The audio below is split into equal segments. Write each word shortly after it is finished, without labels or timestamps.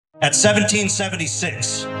At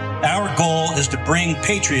 1776, our goal is to bring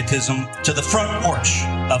patriotism to the front porch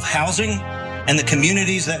of housing and the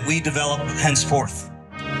communities that we develop henceforth.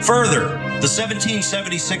 Further, the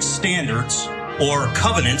 1776 standards, or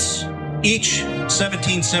covenants, each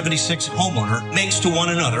 1776 homeowner makes to one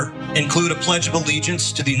another include a pledge of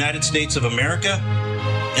allegiance to the United States of America,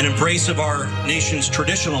 an embrace of our nation's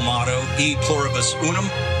traditional motto, E pluribus unum,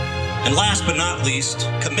 and last but not least,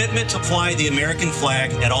 commitment to fly the American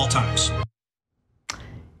flag at all times.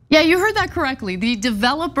 Yeah, you heard that correctly. The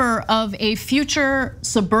developer of a future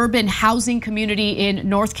suburban housing community in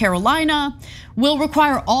North Carolina will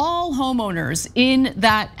require all homeowners in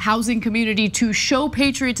that housing community to show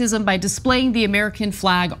patriotism by displaying the American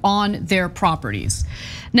flag on their properties.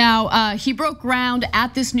 Now, he broke ground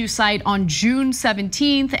at this new site on June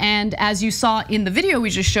 17th, and as you saw in the video we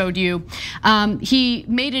just showed you, he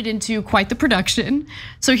made it into quite the production.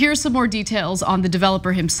 So here's some more details on the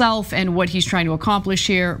developer himself and what he's trying to accomplish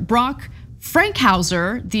here. Brock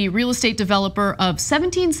Fankhauser, the real estate developer of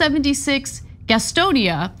 1776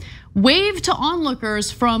 Gastonia, waved to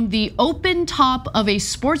onlookers from the open top of a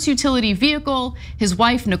sports utility vehicle. His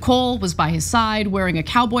wife, Nicole, was by his side wearing a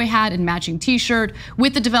cowboy hat and matching t-shirt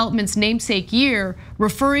with the development's namesake year,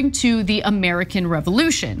 referring to the American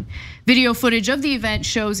Revolution. Video footage of the event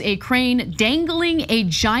shows a crane dangling a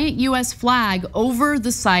giant US flag over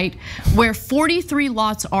the site where 43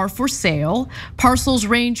 lots are for sale. Parcels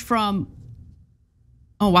range from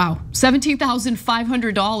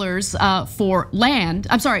 $17,500 for land.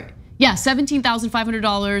 I'm sorry. Yeah,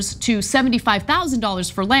 $17,500 to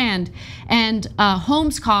 $75,000 for land, and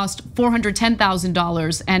homes cost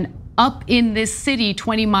 $410,000 and up in this city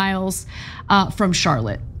 20 miles from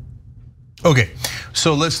Charlotte. Okay,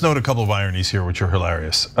 so let's note a couple of ironies here, which are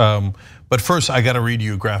hilarious. But first, I got to read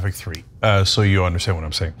you graphic 3, so you understand what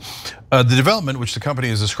I'm saying. The development, which the company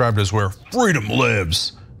has described as where freedom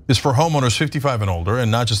lives, is for homeowners 55 and older, and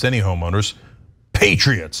not just any homeowners,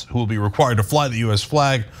 patriots who will be required to fly the US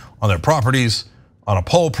flag on their properties on a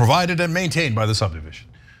pole provided and maintained by the subdivision.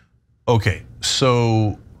 Okay,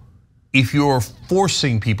 so if you're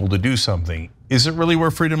forcing people to do something, is it really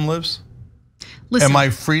where freedom lives? Listen. Am I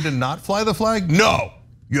free to not fly the flag? No,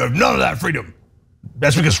 you have none of that freedom.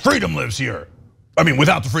 That's because freedom lives here. I mean,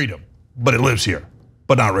 without the freedom, but it lives here,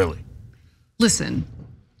 but not really. Listen,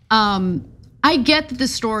 I get that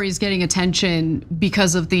this story is getting attention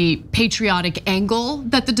because of the patriotic angle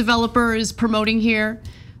that the developer is promoting here.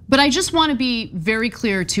 But I just want to be very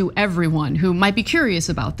clear to everyone who might be curious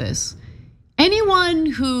about this. Anyone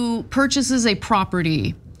who purchases a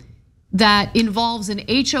property that involves an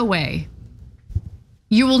HOA,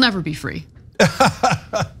 you will never be free.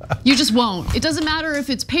 You just won't. It doesn't matter if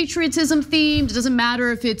it's patriotism themed. It doesn't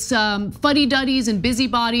matter if it's fuddy-duddies and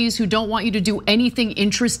busybodies who don't want you to do anything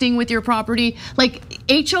interesting with your property. Like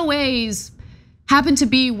HOAs happen to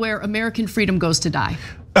be where American freedom goes to die.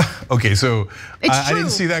 Okay, so I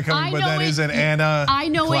didn't see that coming, but that is an Anna I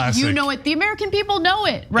know classic. it, you know it, the American people know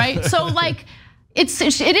it, right? So like, it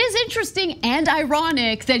is interesting and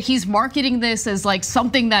ironic that he's marketing this as like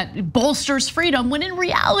something that bolsters freedom, when in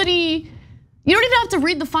reality, you don't even have to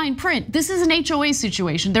read the fine print. This is an HOA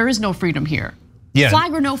situation, there is no freedom here. Yeah.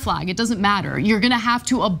 Flag or no flag, it doesn't matter. You're gonna have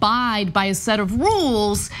to abide by a set of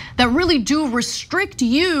rules that really do restrict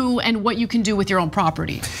you and what you can do with your own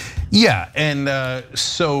property. Yeah, and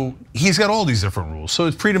so he's got all these different rules. So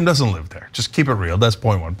freedom doesn't live there. Just keep it real. That's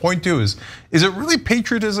point one. Point two is it really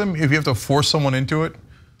patriotism if you have to force someone into it?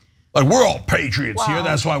 Like, we're all patriots here,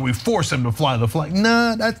 that's why we force them to fly the flag.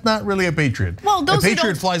 No, that's not really a patriot. Well, a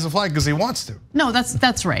patriot flies the flag because he wants to. No,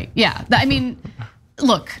 that's right. Yeah, I mean,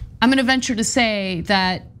 look, I'm gonna venture to say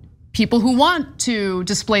that people who want to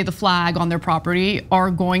display the flag on their property are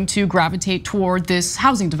going to gravitate toward this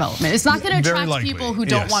housing development. It's not gonna attract people who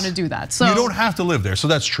don't want to do that. So you don't have to live there, so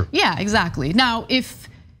that's true. Yeah, exactly. Now, if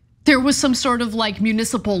there was some sort of like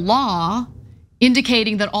municipal law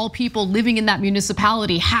indicating that all people living in that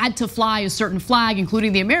municipality had to fly a certain flag,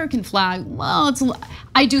 including the American flag, well,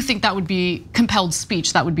 I do think that would be compelled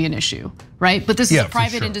speech, that would be an issue, right? But this is a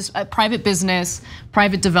private business,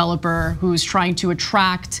 private developer who's trying to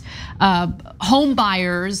attract home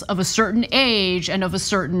buyers of a certain age and of a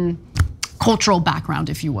certain cultural background,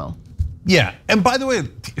 if you will. Yeah, and by the way,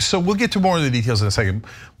 so we'll get to more of the details in a second,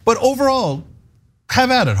 but overall, have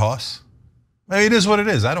at it, Hoss. I mean, it is what it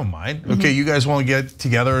is, I don't mind. Okay, you guys wanna get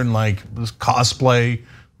together and like cosplay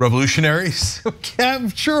revolutionaries? Okay,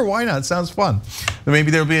 sure, why not, sounds fun.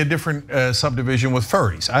 Maybe there'll be a different subdivision with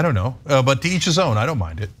furries, I don't know. But to each his own, I don't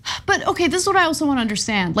mind it. But okay, this is what I also wanna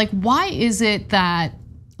understand. Like, why is it that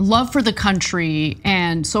love for the country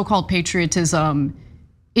and so-called patriotism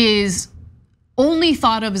is only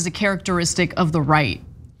thought of as a characteristic of the right.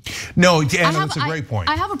 No, that's a great point.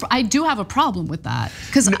 I do have a problem with that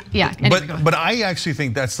because anyway, but I actually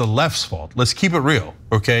think that's the left's fault. Let's keep it real,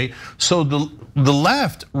 okay? So the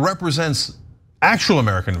left represents actual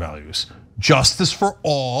American values: justice for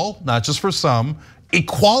all, not just for some;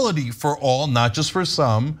 equality for all, not just for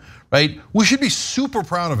some. Right? We should be super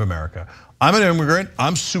proud of America. I'm an immigrant.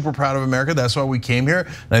 I'm super proud of America. That's why we came here.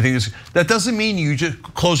 And I think that doesn't mean you just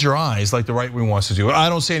close your eyes like the right wing wants to do. I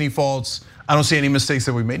don't see any faults. I don't see any mistakes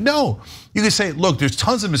that we made. No, you can say, look, there's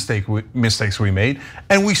tons of mistakes we made,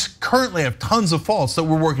 and we currently have tons of faults that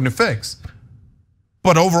we're working to fix.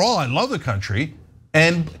 But overall, I love the country.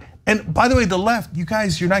 And by the way, the left, you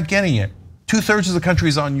guys, you're not getting it. 2/3 of the country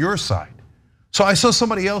is on your side. So I saw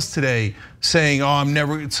somebody else today saying,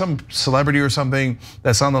 some celebrity or something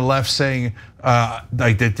that's on the left saying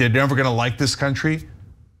like that they're never gonna like this country.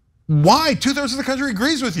 Why? 2/3 of the country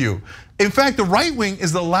agrees with you. In fact, the right wing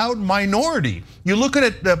is the loud minority. You look at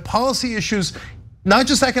it, the policy issues, not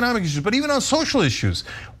just economic issues, but even on social issues.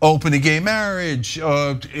 Open to gay marriage,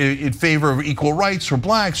 in favor of equal rights for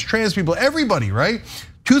blacks, trans people, everybody, right?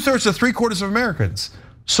 2/3 to 3/4 of Americans.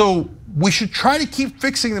 So we should try to keep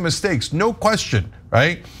fixing the mistakes, no question,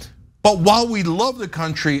 right? But while we love the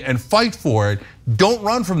country and fight for it, don't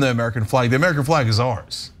run from the American flag. The American flag is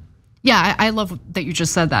ours. Yeah, I love that you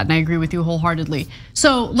just said that, and I agree with you wholeheartedly.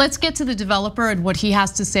 So let's get to the developer and what he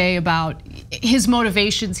has to say about his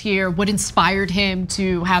motivations here, what inspired him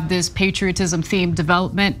to have this patriotism themed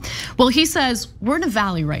development. Well, he says, we're in a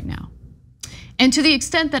valley right now. And to the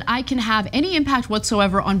extent that I can have any impact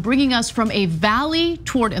whatsoever on bringing us from a valley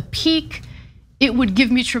toward a peak, it would give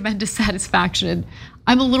me tremendous satisfaction.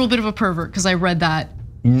 I'm a little bit of a pervert because I read that.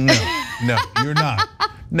 No, you're not.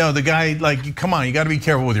 No, the guy, like, come on, you gotta be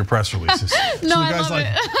careful with your press releases. No, I love it.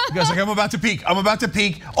 The guy's like, I'm about to peak.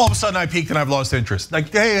 All of a sudden I peaked and I've lost interest.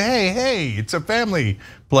 Like, hey, it's a family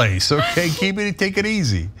place, okay? Take it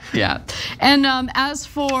easy. Yeah, and as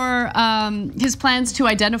for his plans to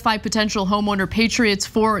identify potential homeowner patriots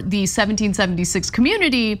for the 1776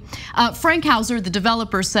 community, Fankhauser, the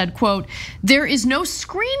developer, said, quote, "There is no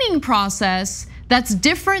screening process that's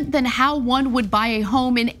different than how one would buy a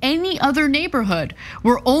home in any other neighborhood.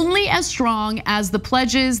 We're only as strong as the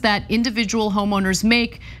pledges that individual homeowners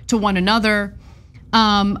make to one another."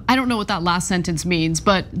 I don't know what that last sentence means,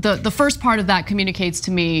 but the first part of that communicates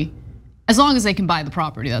to me, as long as they can buy the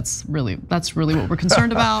property, that's really what we're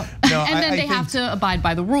concerned about. No, and then they have to abide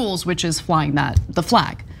by the rules, which is flying the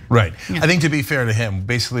flag. Right. Yeah. I think to be fair to him,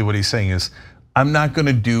 basically what he's saying is, I'm not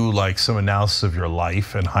gonna do like some analysis of your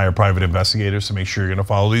life and hire private investigators to make sure you're gonna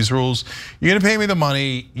follow these rules. You're gonna pay me the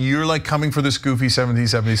money. You're like coming for this goofy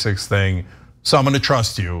 1776 thing. So I'm gonna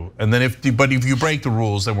trust you. And then if you break the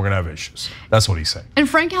rules, then we're gonna have issues. That's what he's saying. And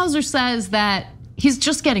Fankhauser says that he's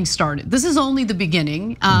just getting started. This is only the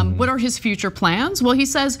beginning. What are his future plans? Well, he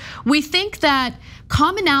says, we think that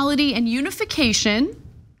commonality and unification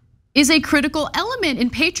is a critical element in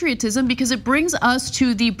patriotism because it brings us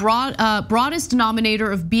to the broadest denominator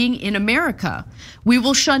of being in America. We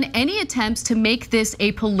will shun any attempts to make this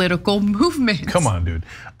a political movement. Come on, dude.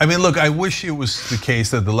 I mean, look, I wish it was the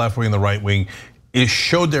case that the left wing and the right wing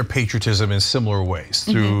showed their patriotism in similar ways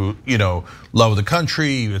through, love of the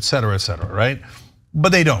country, et cetera, right?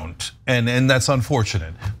 But they don't, and that's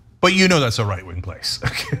unfortunate. But that's a right wing place.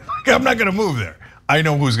 I'm not gonna move there. I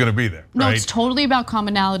know who's gonna be there. No, right? It's totally about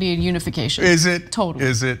commonality and unification. Is it? Totally.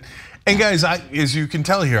 Is it? And guys, as you can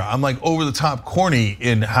tell here, I'm like over the top corny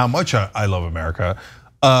in how much I love America.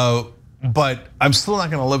 But I'm still not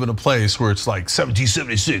gonna live in a place where it's like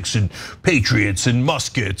 1776 and patriots and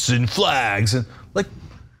muskets and flags and like,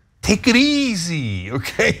 take it easy,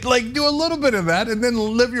 okay? Like do a little bit of that and then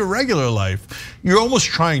live your regular life. You're almost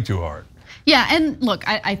trying too hard. Yeah, and look,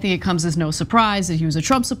 I think it comes as no surprise that he was a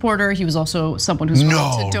Trump supporter. He was also someone who's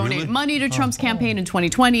willing to donate money to Trump's campaign in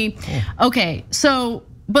 2020. Okay, so,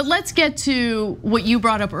 but let's get to what you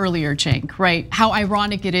brought up earlier, Cenk, right? How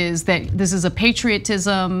ironic it is that this is a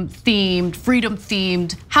patriotism themed, freedom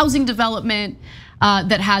themed housing development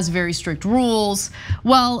that has very strict rules.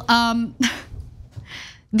 Well,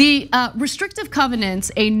 the restrictive covenants,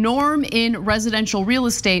 a norm in residential real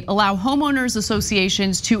estate, allow homeowners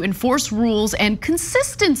associations to enforce rules and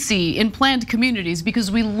consistency in planned communities because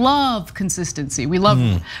we love consistency. We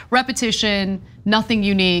love repetition, nothing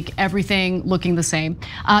unique, everything looking the same.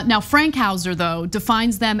 Now, Fankhauser, though,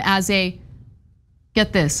 defines them as a,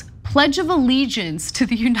 get this, pledge of allegiance to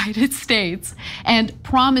the United States and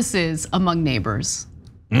promises among neighbors.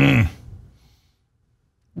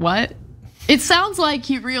 What? It sounds like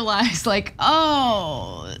he realized like,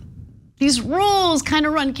 oh, these rules kind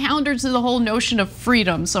of run counter to the whole notion of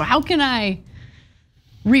freedom. So how can I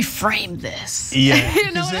reframe this? Yeah,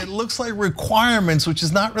 because it looks like requirements, which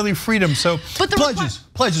is not really freedom. So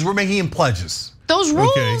pledges, we're making them pledges. Those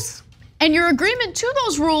rules, and your agreement to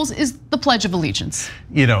those rules is the Pledge of Allegiance.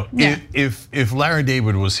 If Larry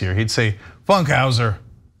David was here, he'd say, Fankhauser,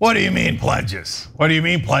 what do you mean pledges? What do you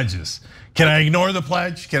mean pledges? Can I ignore the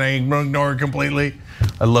pledge? Can I ignore it completely?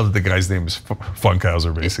 I love the guy's name is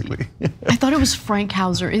Fankhauser, basically. I thought it was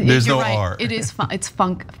Fankhauser. There's no right. R. It is, it's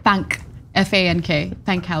Fank, F-A-N-K,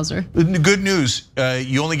 Fankhauser. Good news,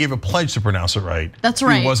 you only gave a pledge to pronounce it right. That's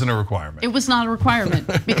right. It wasn't a requirement. It was not a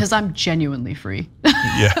requirement because I'm genuinely free.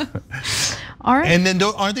 Yeah. All right. And then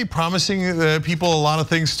aren't they promising people a lot of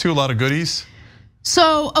things too, a lot of goodies?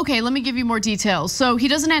 So, okay, let me give you more details. So he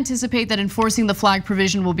doesn't anticipate that enforcing the flag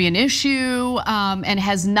provision will be an issue and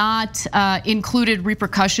has not included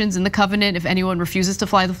repercussions in the covenant if anyone refuses to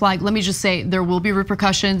fly the flag. Let me just say there will be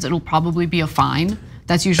repercussions. It'll probably be a fine.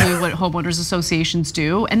 That's usually what homeowners associations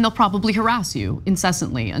do. And they'll probably harass you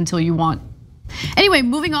incessantly until you want. Anyway,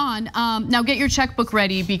 moving on. Now get your checkbook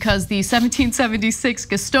ready because the 1776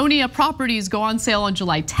 Gastonia properties go on sale on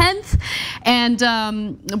July 10th.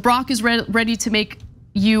 And Brock is ready to make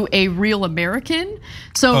you a real American.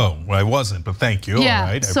 So, well, I wasn't, but thank you. Yeah, all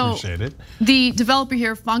right, I appreciate it. The developer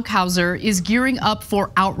here, Fankhauser, is gearing up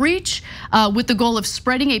for outreach with the goal of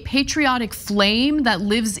spreading a patriotic flame that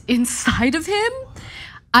lives inside of him.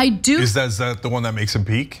 Is that the one that makes him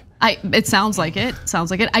peak? It sounds like it.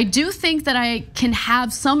 I do think that I can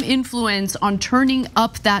have some influence on turning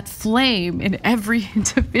up that flame in every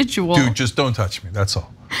individual. Dude, just don't touch me, that's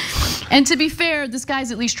all. And to be fair, this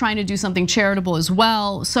guy's at least trying to do something charitable as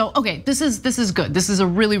well. So, okay, this is good. This is a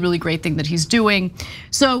really, really great thing that he's doing.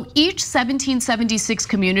 So each 1776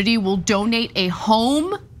 community will donate a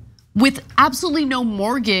home with absolutely no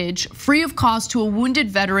mortgage, free of cost to a wounded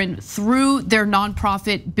veteran through their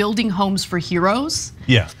nonprofit Building Homes for Heroes.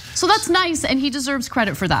 Yeah. So that's nice, and he deserves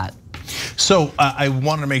credit for that. So I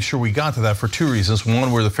wanted to make sure we got to that for two reasons.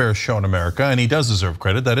 One, we're the fairest show in America, and he does deserve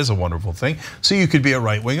credit. That is a wonderful thing. So you could be a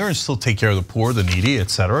right winger and still take care of the poor, the needy,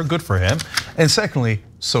 etc. Good for him. And secondly,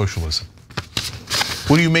 socialism.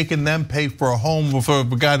 What are you making them pay for a home for a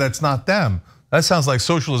guy that's not them? That sounds like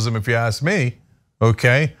socialism if you ask me,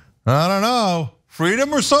 okay? I don't know,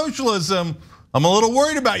 freedom or socialism? I'm a little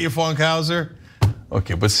worried about you, Fankhauser.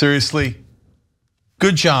 Okay, but seriously,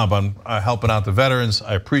 good job on helping out the veterans.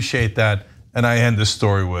 I appreciate that. And I end this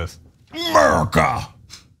story with America.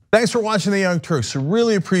 Thanks for watching The Young Turks,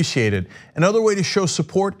 really appreciate it. Another way to show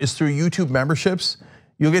support is through YouTube memberships.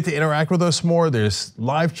 You'll get to interact with us more. There's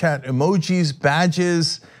live chat emojis,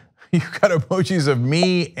 badges. You've got emojis of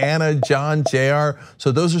me, Anna, John, JR.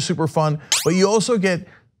 So those are super fun. But you also get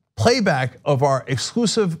playback of our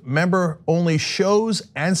exclusive member-only shows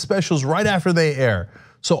and specials right after they air.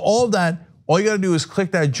 So all of that, all you gotta do is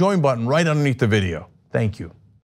click that join button right underneath the video. Thank you.